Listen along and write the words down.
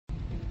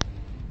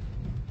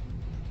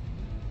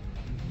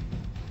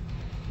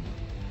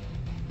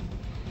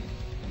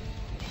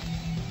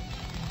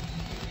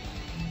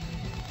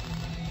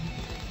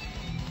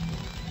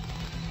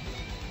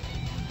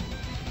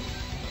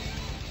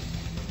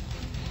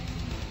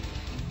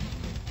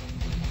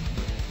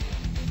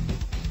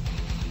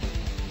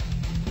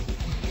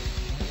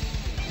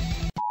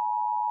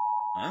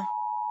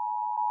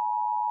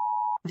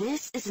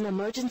This is an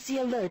emergency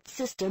alert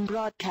system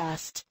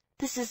broadcast.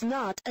 This is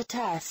not a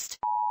test.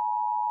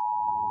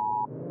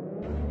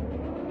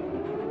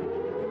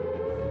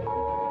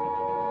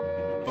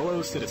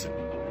 Hello, citizen.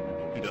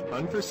 Due to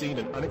unforeseen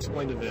and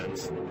unexplained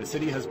events, the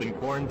city has been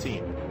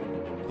quarantined.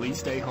 Please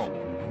stay home.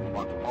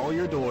 Lock all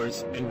your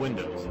doors and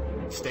windows.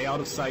 Stay out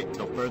of sight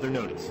till further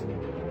notice.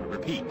 I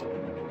repeat,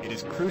 it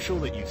is crucial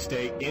that you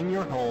stay in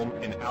your home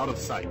and out of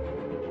sight.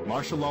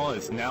 Martial law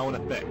is now in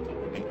effect,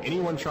 and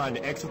anyone trying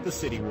to exit the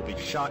city will be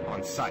shot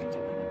on sight.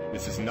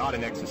 This is not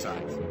an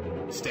exercise.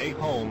 Stay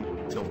home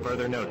till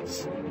further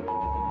notice.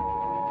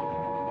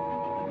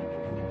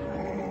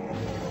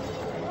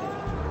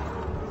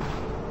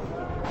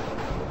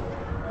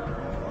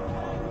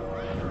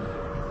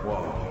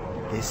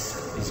 Whoa,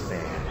 this is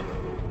bad.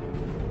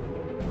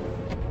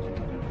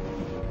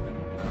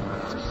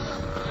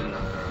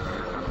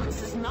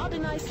 This is not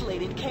an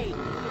isolated cave.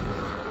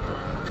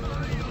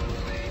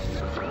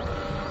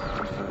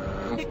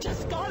 It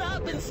just got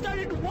up and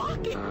started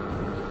walking.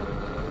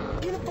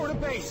 Get it for the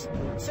base.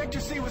 Sector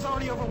C was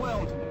already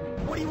overwhelmed.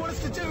 What do you want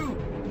us to do?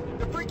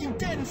 They're freaking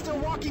dead and still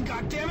walking,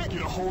 goddammit!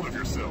 Get a hold of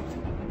yourself.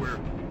 We're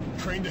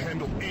trained to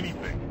handle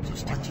anything, so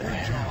stick to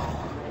your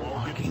job.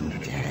 Walking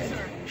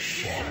dead.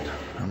 Shit.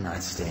 I'm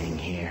not staying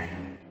here.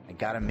 I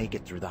gotta make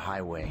it through the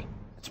highway.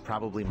 It's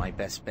probably my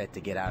best bet to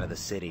get out of the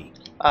city.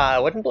 I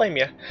wouldn't blame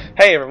you.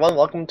 Hey everyone,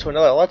 welcome to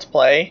another Let's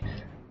Play.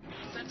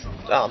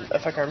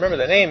 If I can remember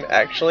the name,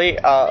 actually,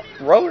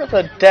 Road of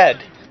the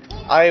Dead.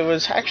 I've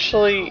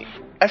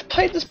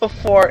played this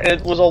before, and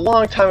it was a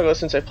long time ago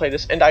since I played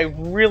this, and I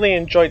really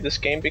enjoyed this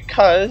game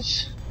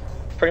because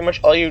pretty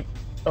much all you...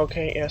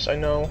 Okay, yes, I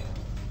know.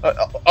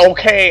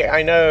 Okay,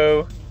 I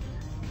know.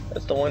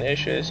 That's the one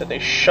issue, is that they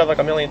shove like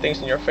a million things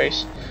in your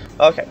face.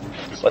 Okay,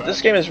 but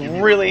this game is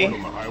really...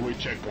 Highway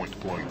checkpoint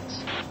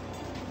deployments.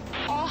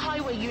 All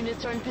highway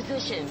units are in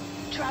position.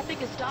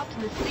 Traffic is stopped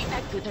and the city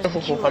exits are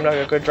Ooh, secured. I'm not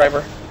a good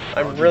driver.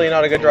 I'm really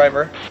not a good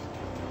driver.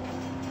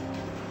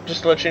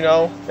 Just to let you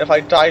know, if I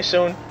die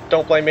soon,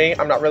 don't blame me.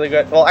 I'm not really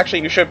good. Well,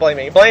 actually, you should blame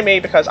me. Blame me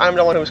because I'm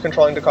the one who's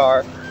controlling the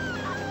car.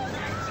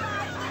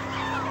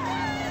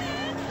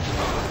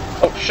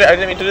 Oh shit, I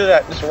didn't mean to do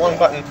that. This is the wrong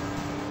button.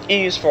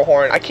 E is for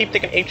horn. I keep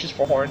thinking H is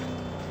for horn.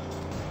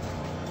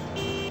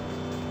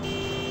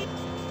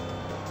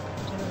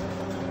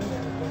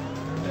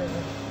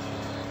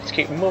 Let's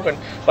keep moving.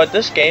 But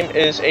this game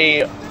is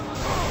a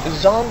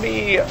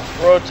zombie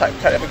road type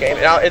kind of a game.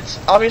 Now, it's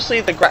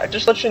obviously the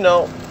just to let you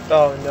know.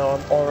 Oh no,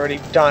 I'm already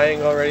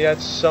dying already.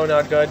 That's so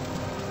not good.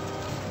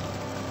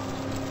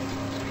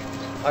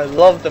 I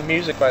love the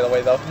music, by the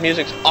way, though. The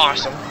music's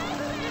awesome.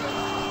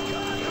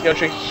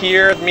 Don't you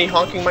hear me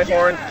honking my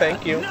horn?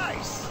 Thank you.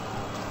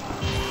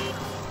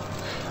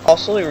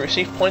 Also, you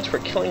receive points for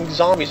killing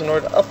zombies in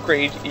order to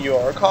upgrade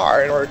your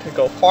car, in order to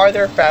go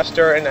farther,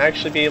 faster, and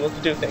actually be able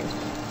to do things.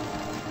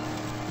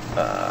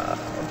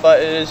 But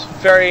it is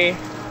very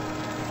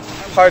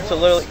hard to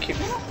literally keep...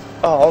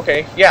 Oh,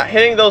 okay. Yeah,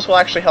 hitting those will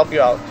actually help you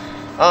out.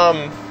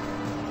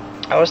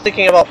 I was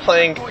thinking about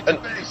playing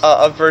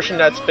a version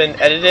that's been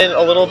edited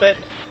a little bit,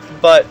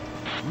 but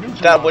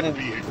that wouldn't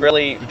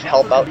really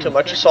help out too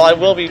much, so I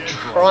will be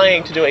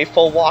trying to do a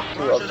full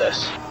walkthrough of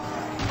this.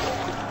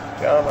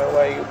 Get out of my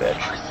way, you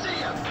bitch.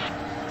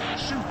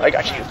 I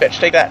got you, you bitch.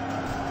 Take that.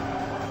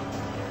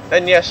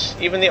 And yes,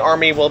 even the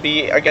army will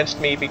be against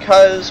me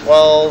because,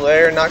 well,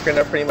 they're not going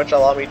to pretty much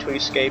allow me to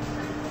escape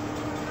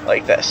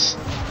like this.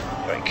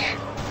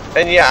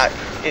 And yeah,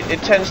 it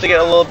tends to get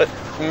a little bit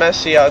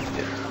messy out.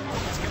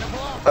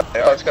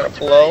 Oh, it's gonna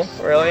blow,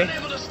 really?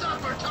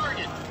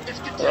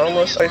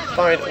 Almost, I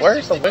find...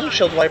 Where's the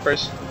windshield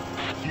wipers?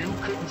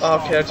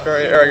 Okay, that's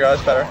very... There we go,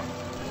 that's better.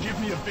 Give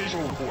me a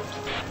visual report.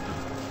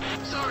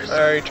 I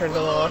already turned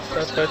them off,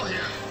 that's good.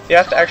 You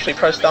have to actually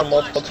press down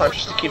multiple times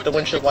just to keep the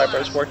windshield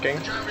wipers working.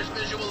 To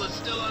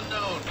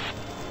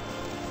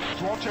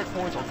all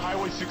checkpoints on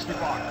Highway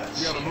 65,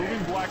 we have a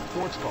moving black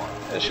sports car.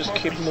 Let's just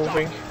keep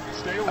moving.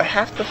 I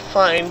have to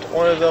find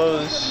one of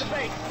those...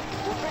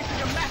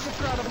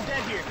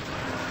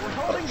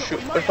 Oh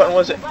shoot, which button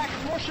was it?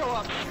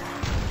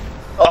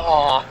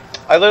 Oh,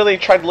 I literally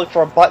tried to look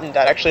for a button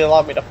that actually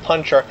allowed me to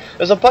punch her.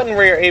 There's a button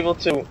where you're able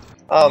to,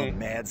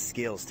 Mad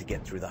skills to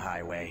get through the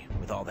highway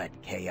with all that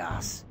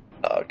chaos.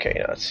 Okay,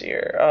 now let's see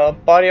here.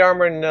 Body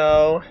armor,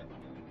 no.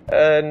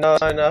 No,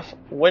 not enough.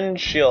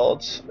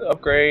 Windshields,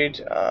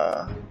 upgrade.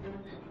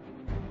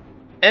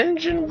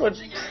 Engine would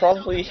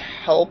probably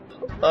help.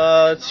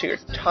 Let's see your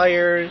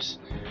tires.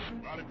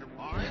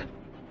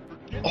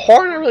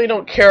 Horn I really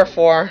don't care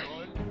for.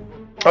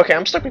 Okay,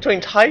 I'm stuck between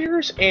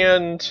tires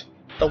and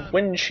the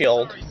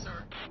windshield.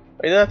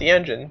 Either that, the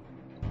engine.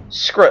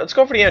 Screw it, let's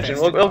go for the engine.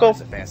 We'll go. A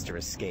faster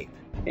escape.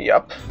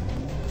 Yep.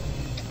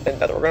 And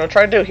that's what we're gonna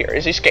try to do here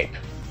is escape.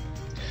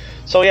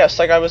 So yes,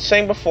 like I was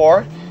saying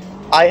before,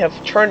 I have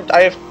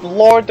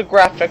lowered the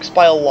graphics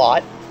by a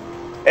lot.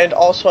 and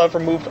also I've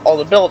removed all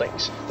the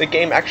buildings. The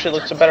game actually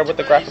looks better with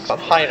the graphics on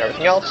high and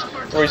everything else.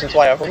 The reasons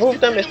why I've removed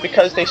them is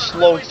because they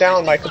slow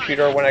down my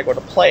computer when I go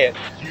to play it.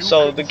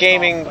 So the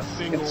gaming,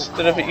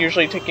 instead of it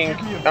usually taking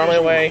out of my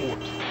way,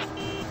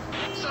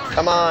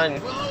 come on,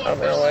 out of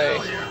my way.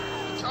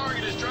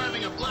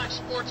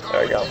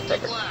 There we go,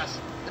 perfect.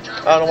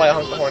 I don't know why I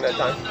honked the horn that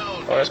time.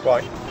 Oh, that's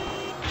why.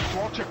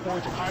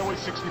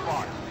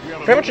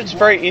 Pretty much it's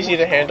very easy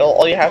to handle.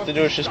 All you have to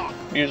do is just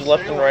use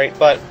left and right,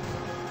 but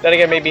then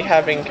again, maybe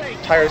having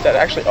tires that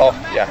actually, oh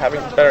yeah,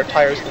 having better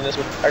tires than this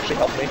would actually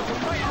help me.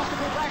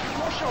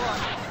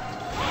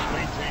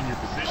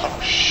 Oh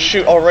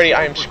shoot, already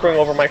I am screwing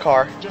over my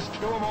car.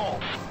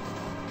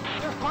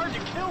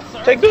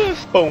 Take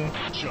this! Boom.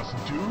 Just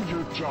do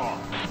your job.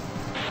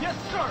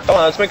 Come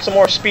on, let's make some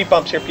more speed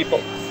bumps here,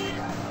 people.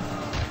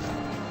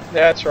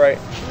 That's right.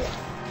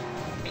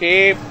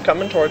 Keep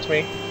coming towards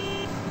me.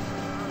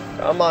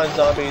 Come on,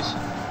 zombies.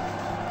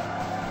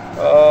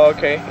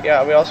 Okay,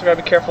 yeah, we also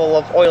gotta be careful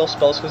of oil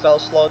spills because that'll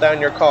slow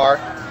down your car.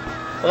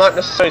 Well, not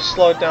necessarily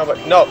slow it down,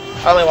 but no,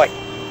 I only like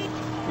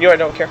you. I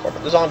don't care for,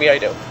 but the zombie I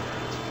do.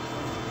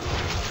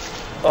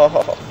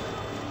 Oh,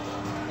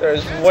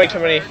 there's way too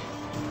many.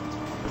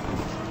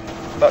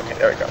 Okay,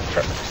 there we go.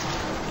 Perfect.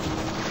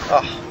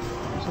 Ah,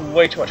 there's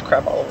way too much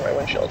crap all over my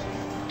windshield.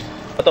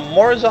 But the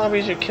more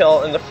zombies you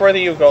kill and the further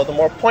you go, the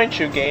more points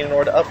you gain in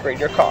order to upgrade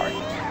your car.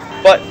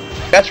 But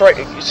that's right.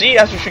 You see,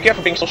 as you should get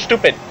for being so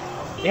stupid.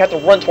 You have to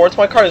run towards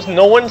my car. Does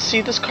no one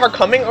see this car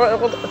coming?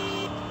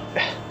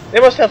 They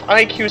must have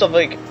IQs of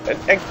like an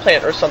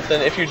eggplant or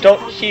something if you don't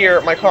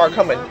hear my car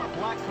coming.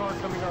 Black car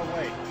coming our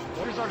way.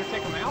 Orders are to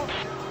take them out?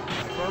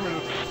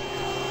 Affirmative.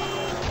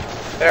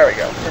 There we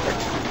go.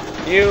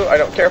 Perfect. You, I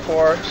don't care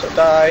for, so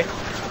die.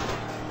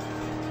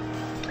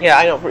 Yeah,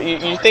 I know.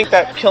 You think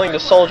that killing the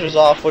soldiers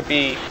off would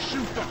be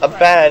a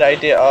bad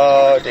idea.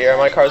 Oh dear,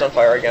 my car's on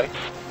fire again.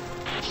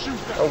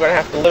 I'm gonna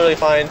have to literally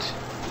find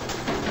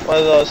one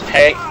of those.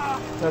 Hey,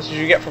 that's what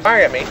you get for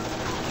firing at me.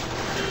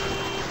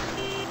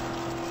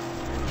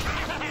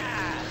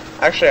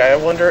 Actually, I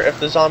wonder if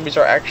the zombies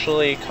are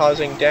actually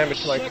causing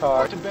damage to my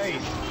car.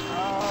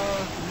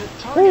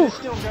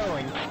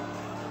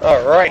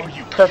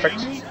 Alright,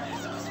 perfect.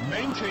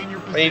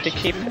 I need to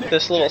keep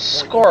this little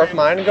score of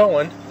mine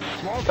going.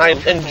 I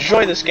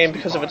enjoy this game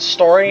because of its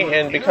story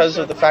and because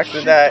of the fact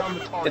that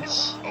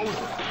it's...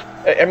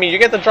 I mean, you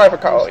get the driver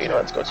car. Oh, you know,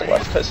 let's go to the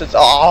left because it's...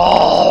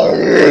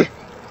 Oh!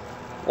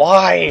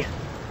 Why?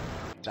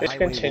 Let's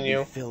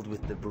continue. Filled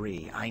with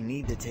debris. I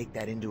need to take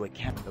that into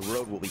account. The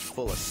road will be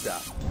full of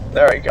stuff.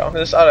 There we go.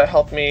 This ought to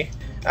help me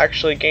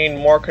actually gain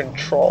more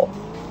control.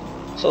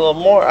 So the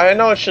more... I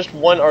know it's just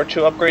 1 or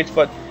 2 upgrades,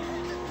 but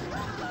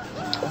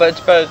it's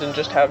better than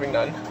just having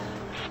none.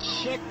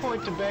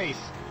 Checkpoint to base.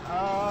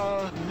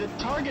 The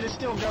target is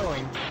still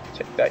going.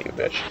 Take that, you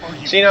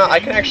bitch. See, now I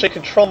can actually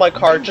control my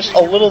car just a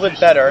little bit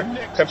better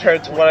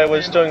compared to what I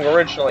was doing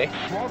originally.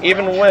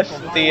 Even with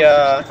the,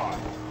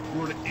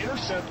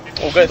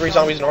 oh good, 3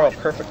 zombies in a row,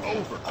 perfect.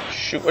 Oh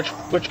shoot,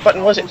 which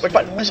button was it? Which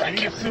button was it? I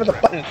can't remember the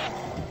button.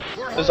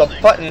 There's a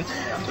button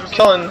for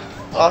killing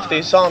off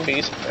these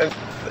zombies, and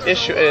the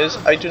issue is,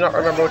 I do not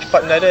remember which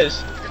button that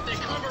is.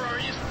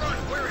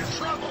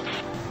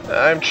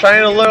 I'm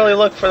trying to literally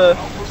look for the...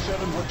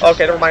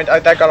 Okay, never mind.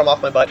 That got him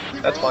off my butt.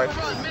 That's fine.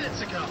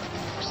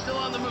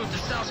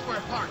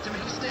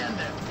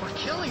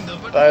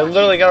 But I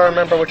literally gotta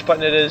remember which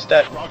button it is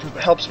that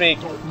helps me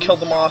kill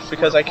them off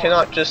because I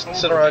cannot just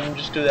sit around and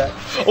just do that.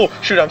 Oh,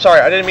 shoot, I'm sorry.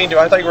 I didn't mean to.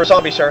 I thought you were a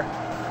zombie, sir.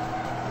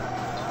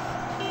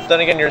 Then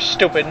again, you're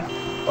stupid.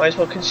 Might as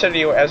well consider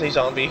you as a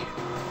zombie.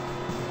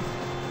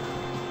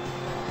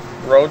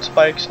 Road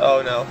spikes?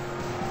 Oh, no.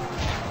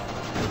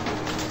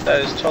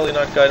 That is totally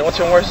not good. What's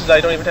even worse is I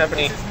don't even have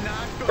any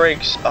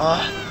brakes.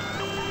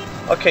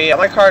 Okay, yeah,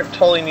 my car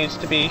totally needs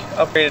to be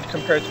upgraded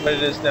compared to what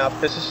it is now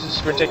because this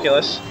is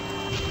ridiculous.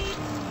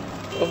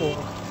 Ooh.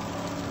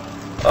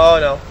 Oh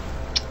no.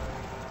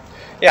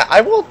 Yeah,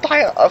 I will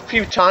die a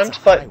few times,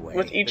 but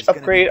with each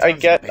upgrade I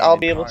get, I'll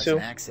be able to.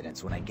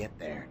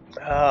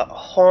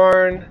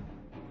 Horn.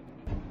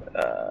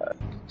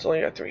 It's only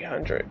got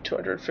 300,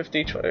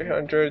 250,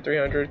 200,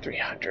 300,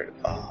 300.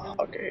 Oh,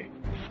 okay.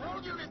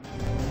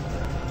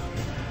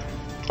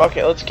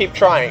 Okay, let's keep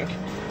trying,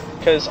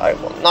 because I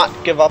will not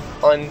give up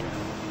on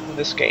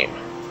this game.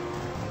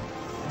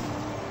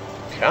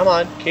 Come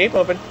on, keep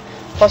moving.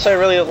 Plus, I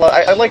really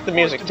I like the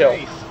music too.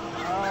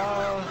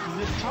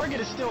 The target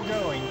is still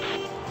going.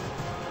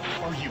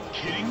 Are you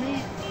kidding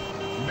me?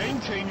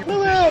 Maintain your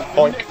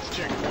Boink.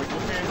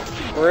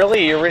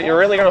 Really? You're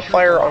really gonna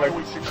fire on a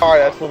car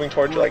that's moving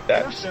towards you like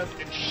that?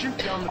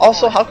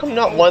 Also, how come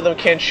not one of them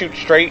can shoot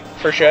straight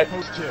for shit?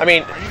 I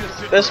mean,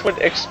 this would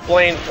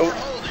explain. Oh,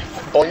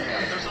 boink.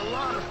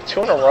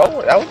 2 in a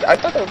row? I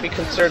thought that would be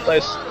considered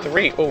as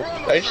 3. Oh,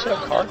 did I just hit a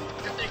car?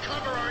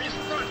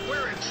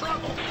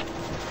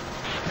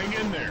 Hang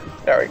in there.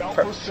 There we go.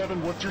 Outpost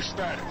 7, what's your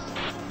status?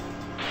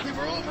 We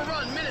were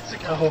overrun minutes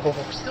ago.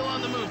 Oh. We're still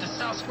on the move to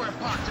South Square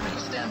Park to make a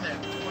stand there.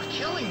 We're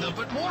killing them,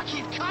 but more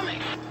keep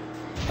coming.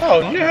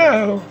 Oh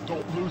no!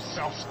 Don't lose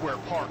South Square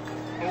Park.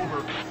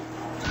 Over.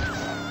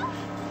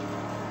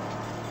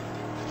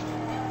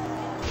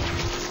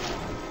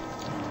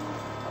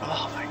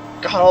 Oh my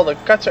god, all the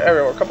guts are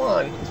everywhere, come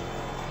on.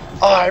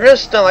 Oh, I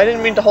missed them, I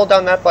didn't mean to hold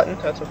down that button.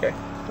 That's okay,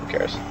 who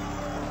cares?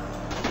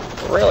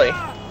 Really?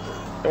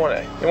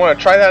 You wanna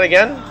try that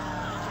again?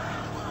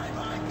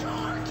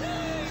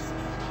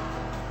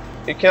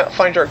 You can't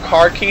find your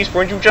car keys?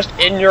 Weren't you just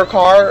in your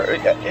car?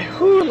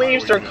 Who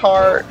leaves their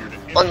car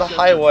on the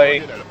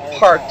highway,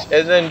 parked,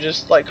 and then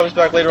just like comes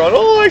back later on,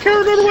 oh, I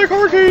can't remember my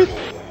car keys!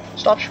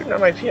 Stop shooting at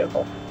my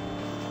vehicle.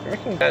 You're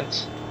making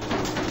dents.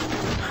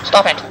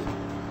 Stop it!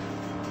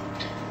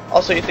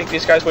 Also, you think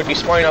these guys would be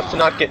smart enough to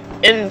not get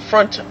in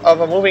front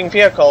of a moving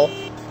vehicle?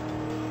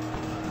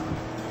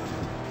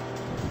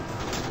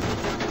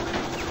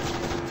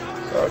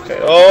 Okay,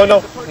 oh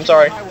no, I'm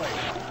sorry.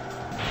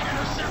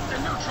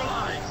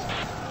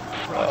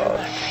 Oh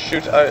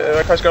shoot,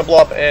 my car's gonna blow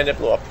up, and it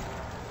blew up.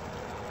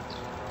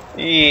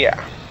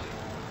 Yeah.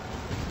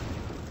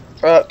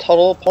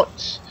 Total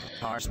points.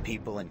 Cars,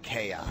 people, and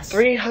chaos.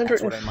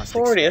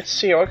 340. Let's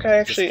see. Okay,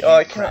 actually,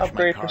 I can't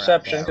upgrade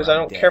perception because I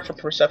don't care for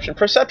perception.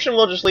 Perception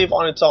we'll just leave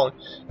on its own.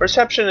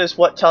 Perception is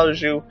what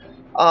tells you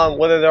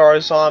whether there are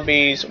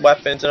zombies,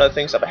 weapons, and other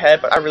things up ahead.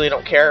 But I really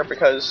don't care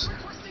because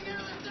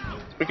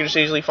we can just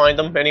easily find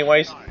them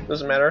anyways.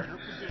 Doesn't matter.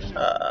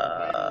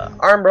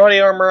 Body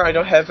armor. I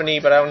don't have any,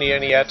 but I don't need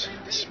any yet.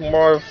 It's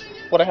more of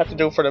what I have to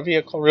do for the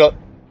vehicle. Real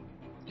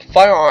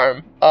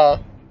firearm.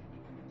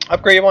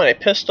 Upgrade one. A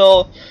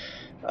pistol.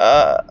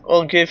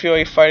 Will give you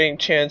a fighting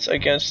chance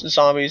against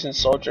zombies and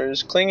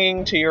soldiers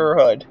clinging to your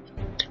hood.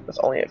 With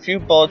only a few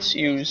bullets,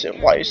 use it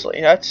wisely.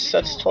 That's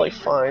totally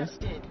fine.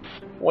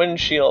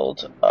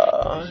 Windshield,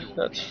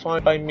 that's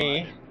fine by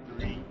me.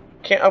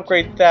 Can't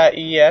upgrade that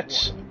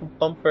yet.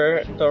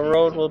 Bumper, the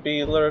road will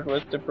be littered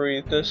with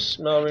debris. This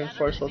smell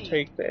reinforced will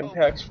take the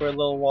impacts for a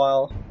little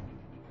while.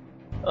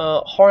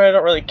 Horn I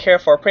don't really care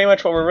for. Pretty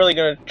much what we're really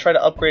going to try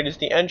to upgrade is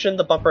the engine,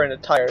 the bumper, and the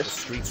tires. The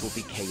streets will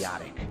be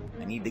chaotic.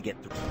 I need to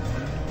get through.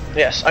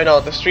 Yes, I know,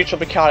 the streets will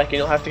be chaotic and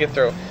you'll have to get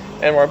through.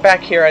 And we're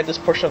back here at this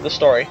portion of the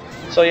story.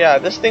 So yeah,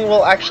 this thing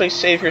will actually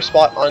save your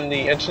spot on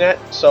the internet,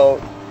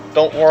 so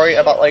don't worry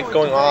about like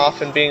going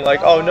off and being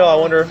like, oh no, I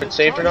wonder if it's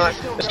saved or not.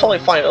 It's totally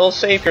fine. It'll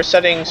save your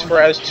settings for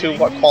as to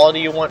what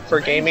quality you want for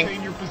gaming.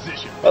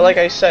 But like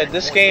I said,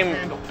 this game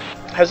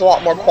has a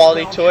lot more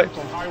quality to it.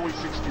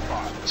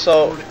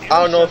 So I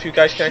don't know if you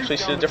guys can actually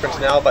see the difference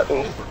now, but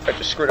ooh, I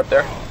just screwed up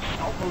there.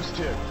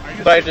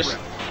 But I just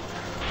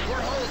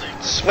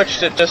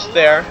switched it just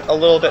there a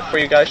little bit for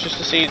you guys just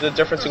to see the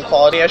difference in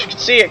quality. As you can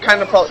see, it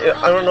kind of probably,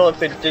 I don't know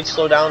if it did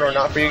slow down or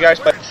not for you guys,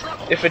 but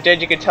if it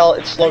did, you could tell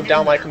it slowed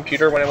down my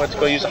computer when I went to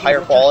go use a higher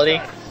quality.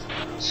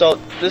 So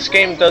this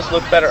game does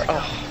look better.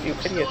 Oh, you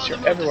idiots,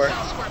 you're everywhere.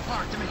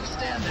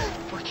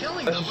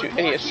 That's just you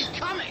idiots.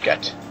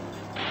 Get.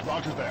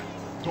 Roger that.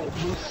 Don't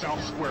lose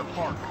South Square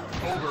Park.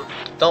 Over.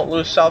 Don't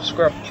lose South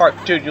Square Park.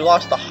 Dude, you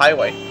lost the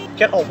highway.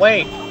 Get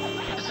away.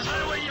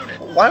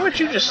 Why would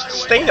you just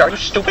stay there? Are you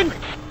stupid?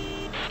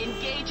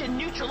 Engage and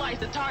neutralize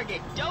the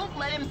target. Don't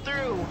let him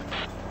through.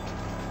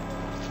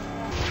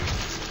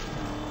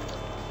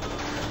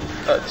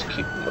 Let's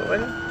keep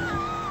moving.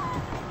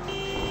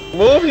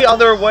 Move the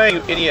other way,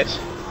 you idiot.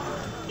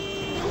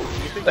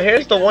 Now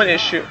here's the one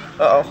issue.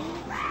 Uh oh.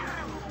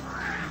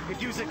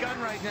 Could use a gun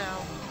right now.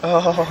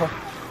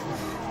 Oh.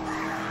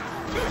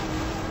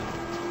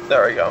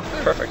 There we go.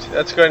 Perfect.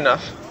 That's good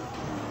enough.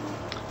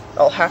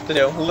 That'll have to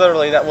do.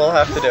 Literally, that will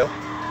have to do.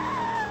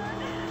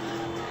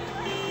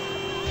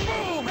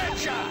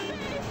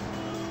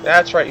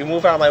 That's right, you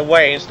move out of my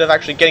way instead of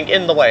actually getting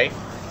in the way.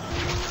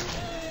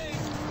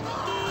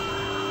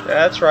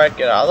 That's right,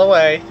 get out of the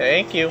way.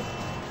 Thank you.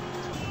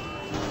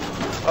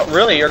 Oh,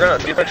 really? You're gonna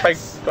try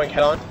going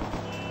head on?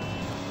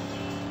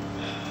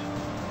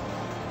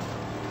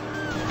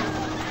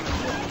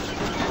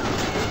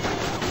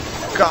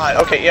 God,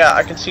 okay, yeah,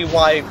 I can see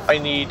why I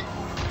need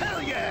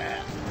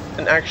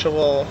an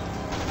actual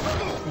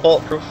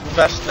bulletproof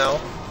vest now.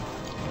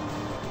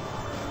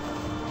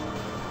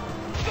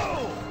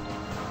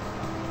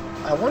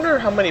 I wonder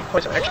how many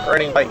points I'm actually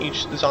earning by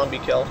each zombie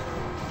kill.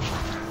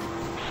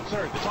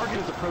 Sir, the target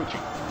is approaching.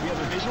 We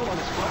have a visual on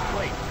his front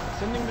plate.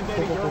 Sending the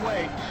data your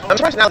way. I'm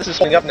surprised now this is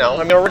holding up now.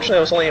 I mean, originally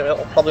I was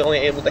probably only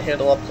able to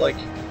handle up like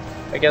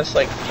against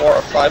like 4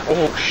 or 5.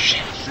 Oh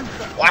shit!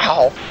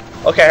 Wow.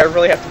 Okay, I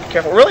really have to be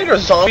careful. Really,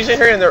 there's zombies in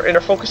here and they're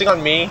focusing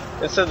on me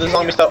instead of the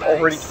zombies that are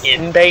already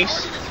in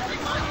base.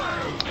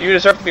 You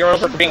deserve to be run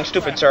over for being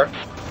stupid, sir.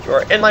 You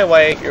are in my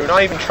way. You're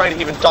not even trying to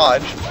even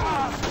dodge.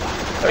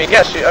 I mean,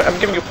 yes, I'm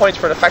giving you points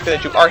for the fact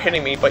that you are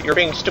hitting me, but you're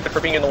being stupid for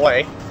being in the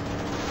way.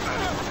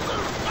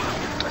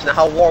 That's not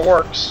how war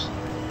works,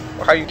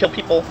 or how you kill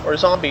people or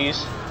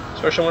zombies,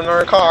 especially when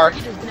they're in a car. It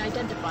has been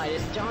identified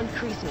as John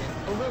Kreisman,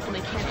 a local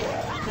mechanic.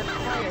 Has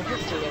prior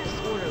history of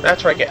disorderly.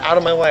 That's right, get out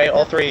of my way,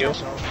 all three of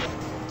you.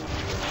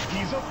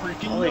 He's a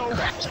freaking Holy nomad.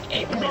 crap, there's like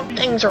 8 million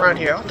things around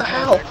here, what the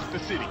hell? The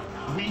city.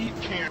 We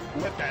can't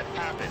let that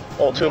happen.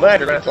 Well, too bad,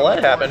 you're gonna have to let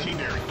it happen.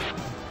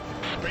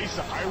 Base Base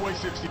of Highway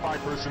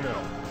 65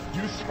 personnel.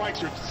 Use spike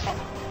strips to stop.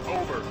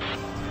 Over.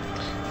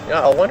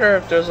 Yeah, I wonder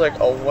if there's like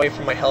a way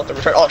for my health to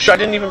return. Oh shit, I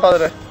didn't even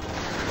bother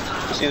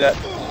to see that.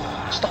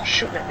 Stop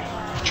shooting at me,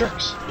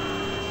 jerks.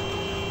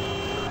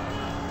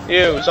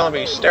 You,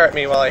 zombies, stare at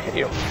me while I hit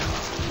you.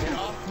 Get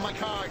off my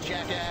car,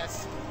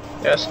 jackass.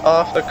 Yes,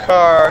 off the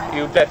car,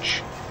 you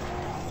bitch.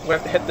 We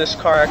have to hit this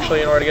car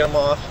actually in order to get him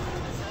off.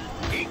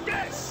 Eat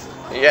this.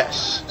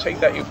 Yes, take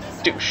that, you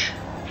douche.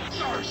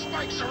 Our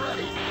spikes are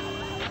ready.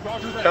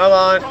 Come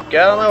on,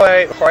 get out of my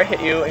way before I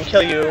hit you and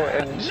kill you,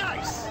 and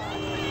Nice.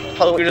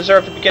 probably what you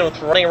deserve to begin with,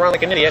 running around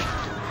like an idiot.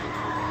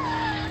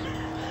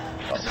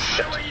 Oh This is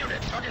shit. highway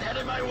unit. Target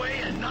headed my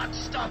way and not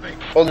stopping.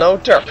 Well, no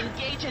derp.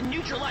 Engage and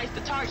neutralize the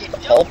target. The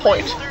whole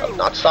point of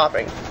not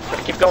stopping.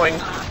 Gotta keep going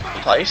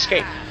until I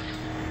escape.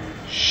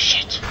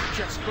 Shit.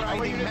 Just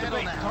Highway grinding unit to metal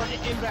base. now. Target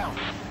inbound.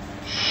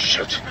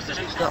 Shoot.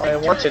 That's not what I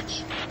wanted.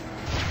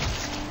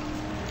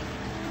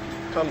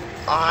 Come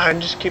on,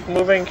 just keep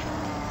moving.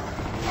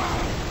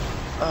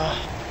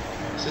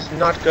 This is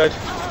not good.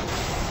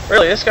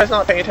 Really, this guy's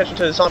not paying attention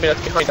to the zombie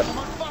that's behind him. I'm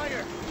on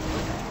fire.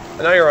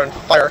 And now you're on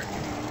fire.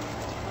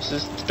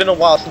 It's been a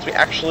while since we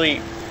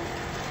actually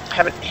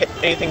haven't hit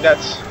anything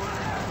that's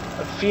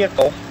a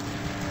vehicle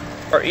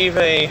or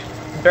even a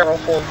barrel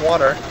full of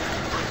water.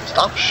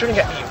 Stop shooting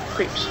at me, you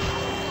creeps.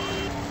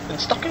 And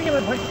stop getting in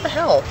my way. What the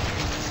hell?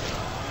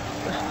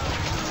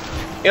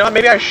 You know,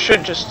 maybe I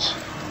should just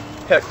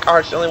hit a car.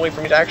 It's the only way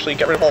for me to actually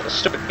get rid of all the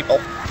stupid people.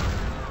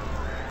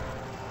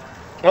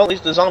 Well, at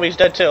least the zombie's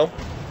dead too.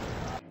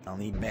 I'll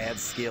need mad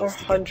skills to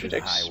get 400 through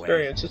the highway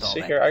experience. with Let's all see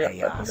that here. I got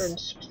chaos.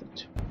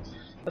 562.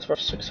 That's worth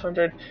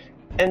 600.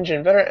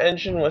 Engine. Better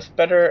engine with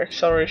better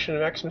acceleration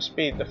and maximum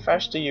speed. The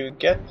faster you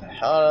get the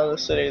hell out of the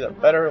city, the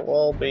better it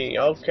will be.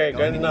 Okay,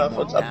 good enough.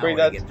 Let's upgrade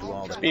that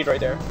speed right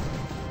there.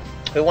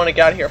 We want to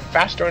get out of here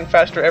faster and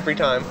faster every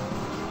time.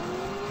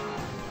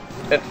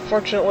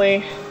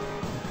 Unfortunately,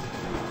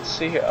 let's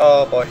see here.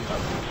 Oh boy.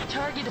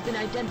 Target has been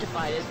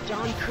identified as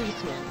John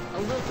Kreisman, a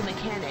local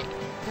mechanic.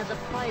 Has a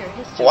prior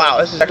history. Wow,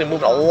 this is actually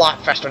moving a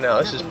lot faster now.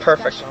 This is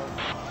perfect.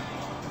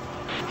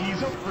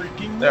 He's a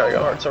freaking There we go.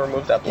 moron. Alright, so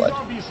remove that He's blood.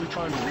 obviously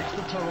trying to reach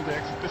the tunnel to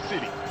exit the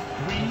city.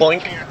 We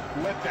Boink. can't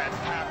let that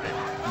happen.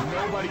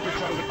 Nobody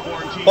gets out of the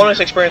quarantine. Bonus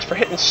experience for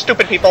hitting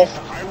stupid people.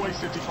 Highway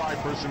 65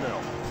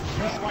 personnel.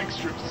 Use spike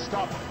strips to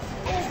stop them.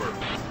 Over.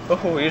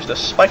 Oh, we used the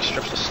spike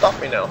strips to stop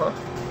me now, huh?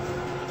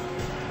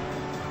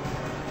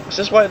 Is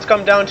this what it's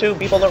come down to?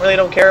 People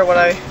don't care what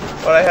I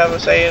have to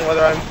say and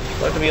whether I'm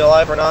going to be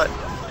alive or not.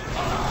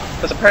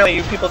 Because apparently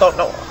you people don't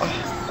know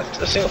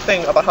a single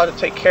thing about how to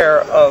take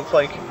care of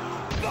like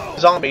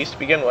zombies to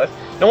begin with.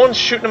 No one's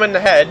shooting them in the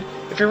head.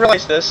 If you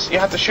realize this, you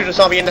have to shoot a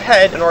zombie in the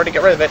head in order to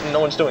get rid of it, and no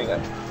one's doing that.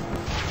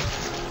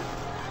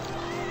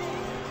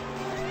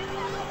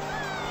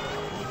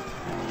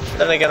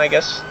 Then again, I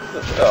guess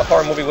a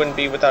horror movie wouldn't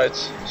be without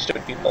its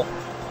stupid people.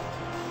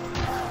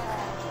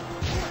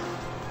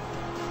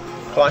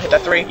 Come on, hit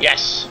that 3.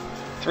 Yes!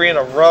 3 in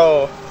a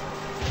row.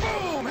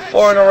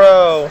 4 in a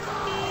row.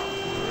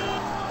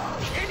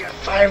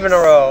 5 in a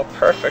row.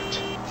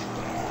 Perfect.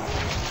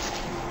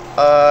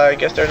 I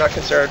guess they're not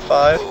considered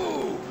 5. I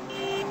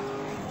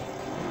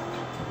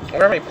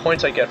wonder how many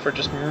points I get for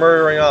just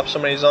murdering off so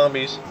many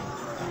zombies.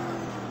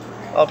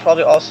 I'll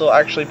probably also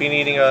actually be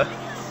needing a...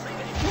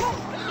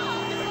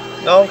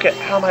 No, get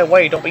out of my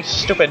way, don't be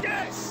stupid.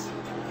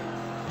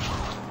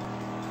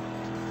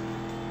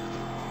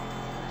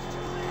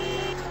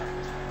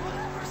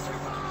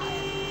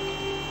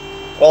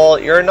 Well,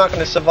 you're not going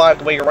to survive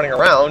the way you're running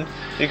around.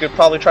 You could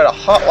probably try to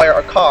hotwire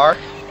a car.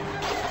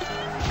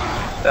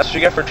 That's what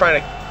you get for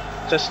trying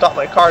to stop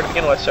my car to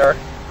begin with, sir.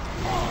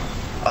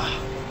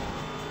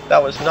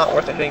 That was not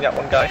worth it hitting that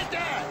one guy.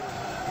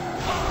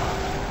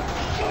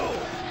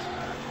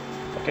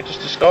 Okay,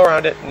 just go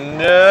around it.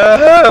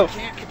 No!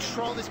 Can't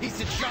control this piece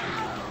of junk.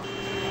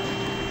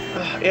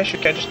 Yes, you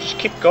can. Just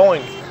keep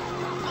going.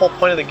 The whole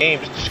point of the game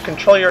is just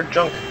control your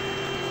junk.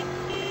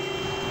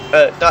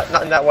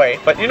 Not in that way,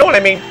 but you know what I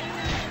mean.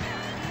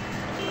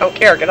 I don't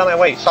care. Get out of my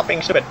way. Stop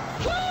being stupid.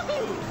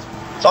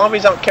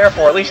 Zombies I don't care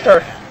for. At least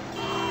they're...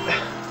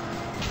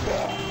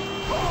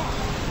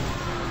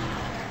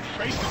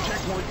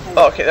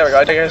 Oh, okay, there we go.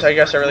 I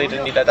guess I really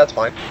didn't need that. That's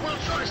fine.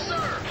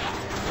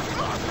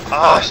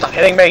 Ah, stop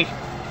hitting me!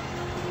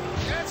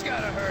 That's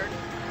gotta hurt.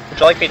 Would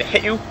you like me to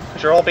hit you?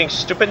 Because you're all being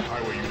stupid?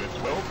 Highway Unit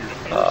 12, you're to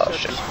Oh, intercept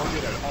shit. this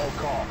target at all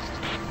costs.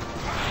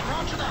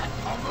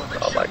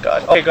 Oh my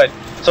god. Okay, good.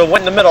 So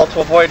went in the middle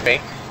to avoid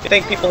me. You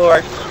think people who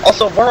are...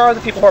 Also, where are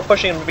the people who are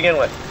pushing him to begin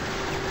with?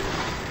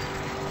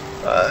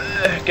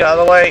 Get out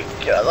of the way.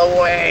 Get out of the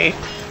way.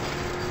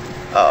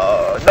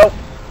 Nope.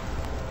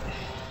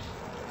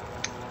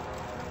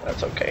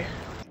 That's okay.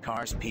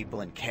 Cars, people,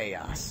 and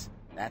chaos.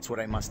 That's what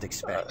I must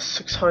expect.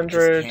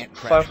 600, Just can't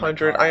crash my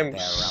 500. car I out am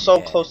there, I'm so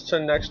dead. close to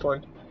the next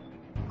one.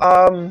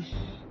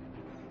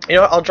 You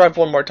know what? I'll drive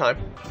one more time.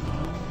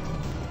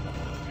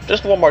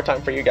 Just one more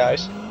time for you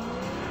guys.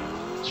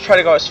 Let's try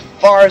to go as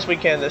far as we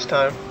can this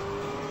time.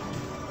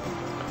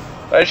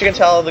 But as you can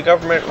tell, the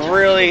government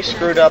really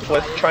screwed up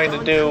with trying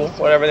to do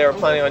whatever they were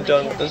planning on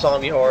doing with the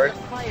zombie horde.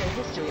 Prior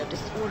history of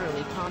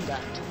disorderly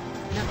conduct.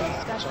 Nothing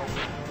special.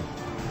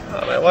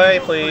 Out of my way,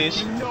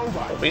 please.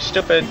 Don't be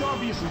stupid. He's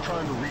obviously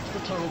trying to reach the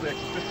tunnel to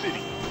exit the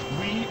city.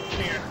 We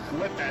can't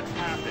let that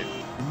happen.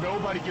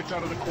 Nobody gets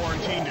out of the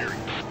quarantined area.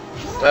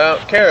 I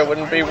don't care. It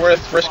wouldn't be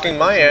worth risking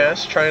my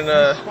ass trying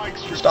to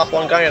stop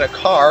one guy in a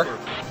car.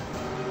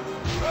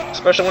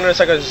 Especially when there's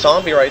like a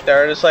zombie right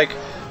there. It's like...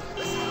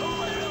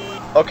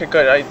 Okay,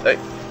 good. I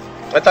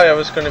thought I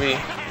was going to be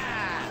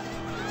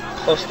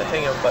close to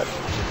hitting him, but...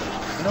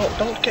 No,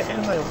 don't get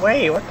in my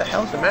way. What the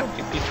hell's the matter with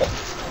you people?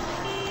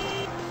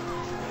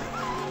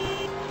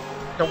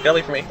 Don't get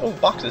away from me. Oh,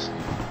 boxes.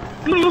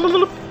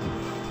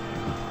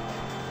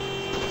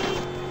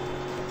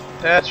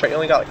 That's right, you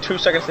only got like 2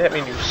 seconds to hit me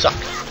and you suck.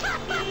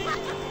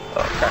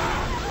 Oh, crap.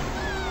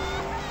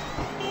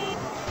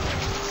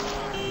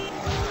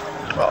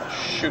 Oh,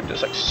 shoot,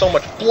 there's like so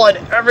much blood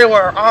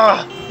everywhere!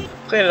 Ah!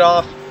 Clean it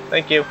off.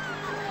 Thank you.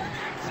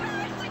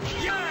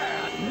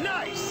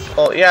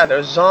 Well, yeah,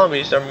 they're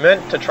zombies. They're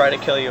meant to try to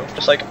kill you.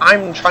 Just like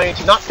I'm trying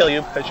to not kill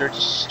you because you're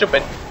just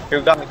stupid.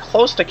 You got me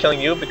close to killing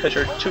you because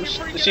you're too...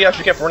 See how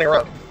you kept running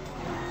around.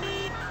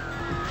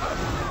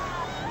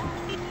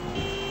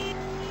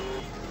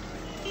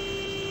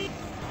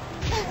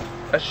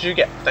 That's what you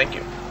get. Thank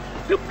you.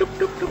 Doop, doop,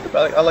 doop, doop,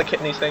 doop. I like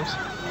hitting these things.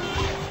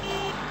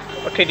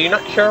 Okay, do you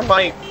not hear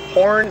my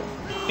horn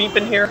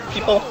beeping here,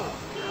 people?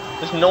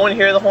 Does no one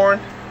hear the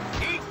horn?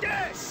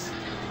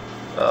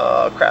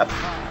 Oh, crap.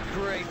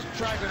 Great,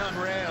 driving on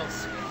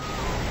rails.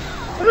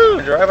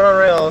 Woo, driving on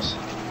rails.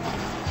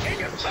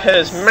 Let's hit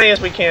as many as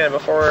we can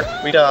before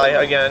we die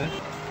again.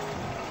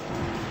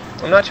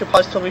 I'm not too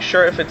positively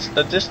sure if it's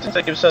the distance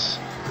that gives us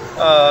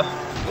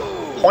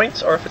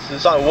points or if it's the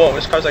zombie. Whoa,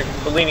 this car's like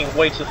leaning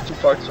way too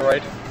far to the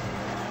right.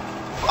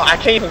 Oh, I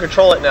can't even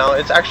control it now.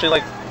 It's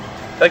actually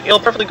like it'll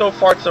perfectly go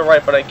far to the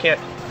right, but I can't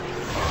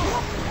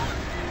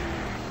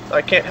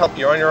help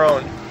you. You're on your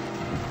own.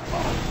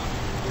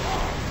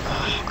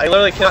 I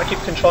literally cannot keep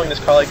controlling this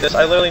car like this.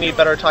 I literally need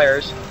better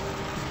tires.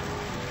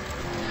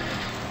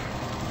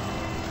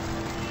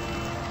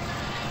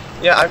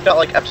 Yeah, I've got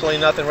like absolutely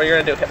nothing. What are you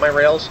gonna do? Hit my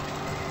rails?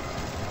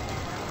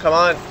 Come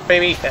on,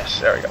 baby.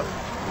 Yes, there we go.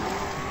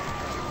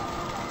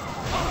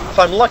 If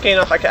I'm lucky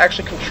enough, I can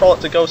actually control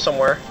it to go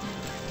somewhere.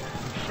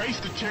 Face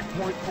to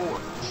checkpoint 4.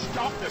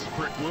 Stop this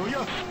prick, will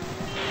ya?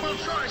 We'll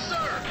try,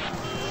 sir.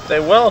 They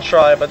will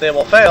try, but they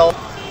will fail.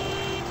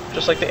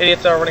 Just like the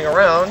idiots that are running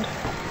around.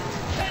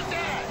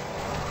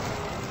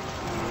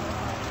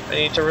 I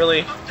need to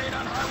really... Update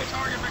on highway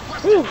target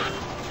requested. Whew.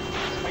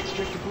 Spike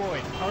strip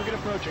deployed. Target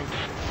approaching.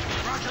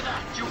 Roger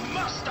that. You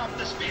must stop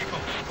this vehicle.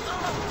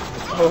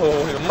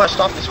 Oh, you must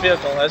stop this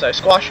vehicle as I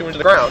squash you into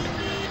the ground.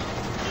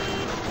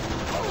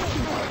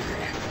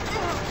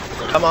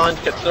 Come on,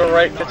 get to the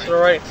right, get to the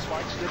right.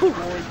 Whew.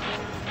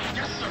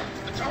 Yes, sir.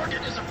 The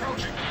target is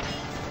approaching.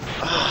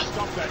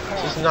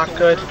 This is not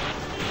good.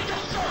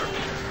 Yes, sir.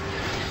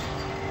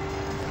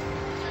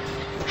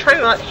 I'm trying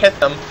to not hit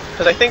them,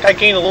 because I think I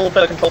gained a little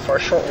bit of control for a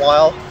short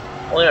while.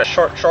 Only a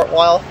short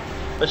while,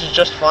 which is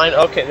just fine.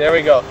 Okay, there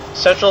we go.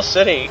 Central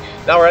City.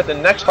 Now we're at the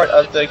next part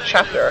of the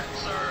chapter.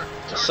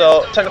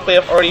 So, technically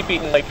I've already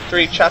beaten like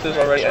 3 chapters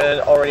already,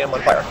 and already I'm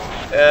on fire.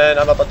 And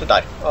I'm about to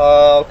die.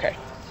 Okay.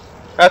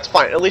 That's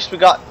fine. At least we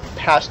got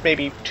past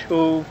maybe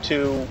 2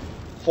 to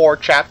 4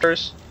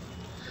 chapters,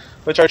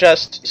 which are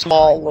just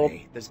small little...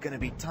 There's gonna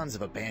be tons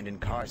of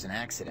abandoned cars and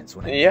accidents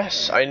when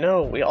Yes, I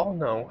know. We all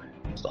know.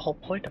 That's the whole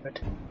point of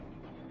it.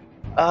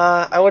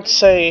 I would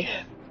say...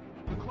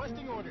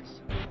 Requesting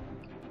orders.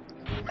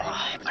 If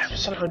I have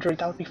 700,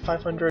 that would be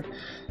 500.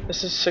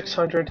 This is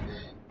 600.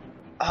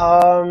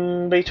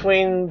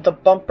 Between the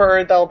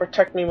bumper that'll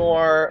protect me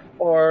more,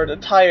 or the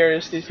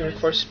tires, these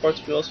reinforced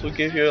sports wheels will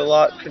give you a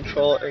lot of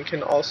control and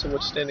can also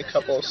withstand a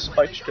couple of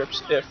spike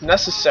strips if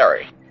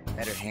necessary.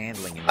 better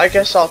handling. I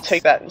guess I'll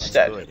take that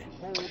instead.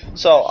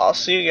 So I'll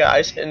see you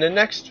guys in the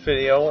next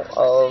video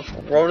of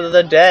Road of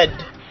the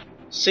Dead.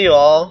 See you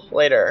all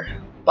later.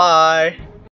 Bye.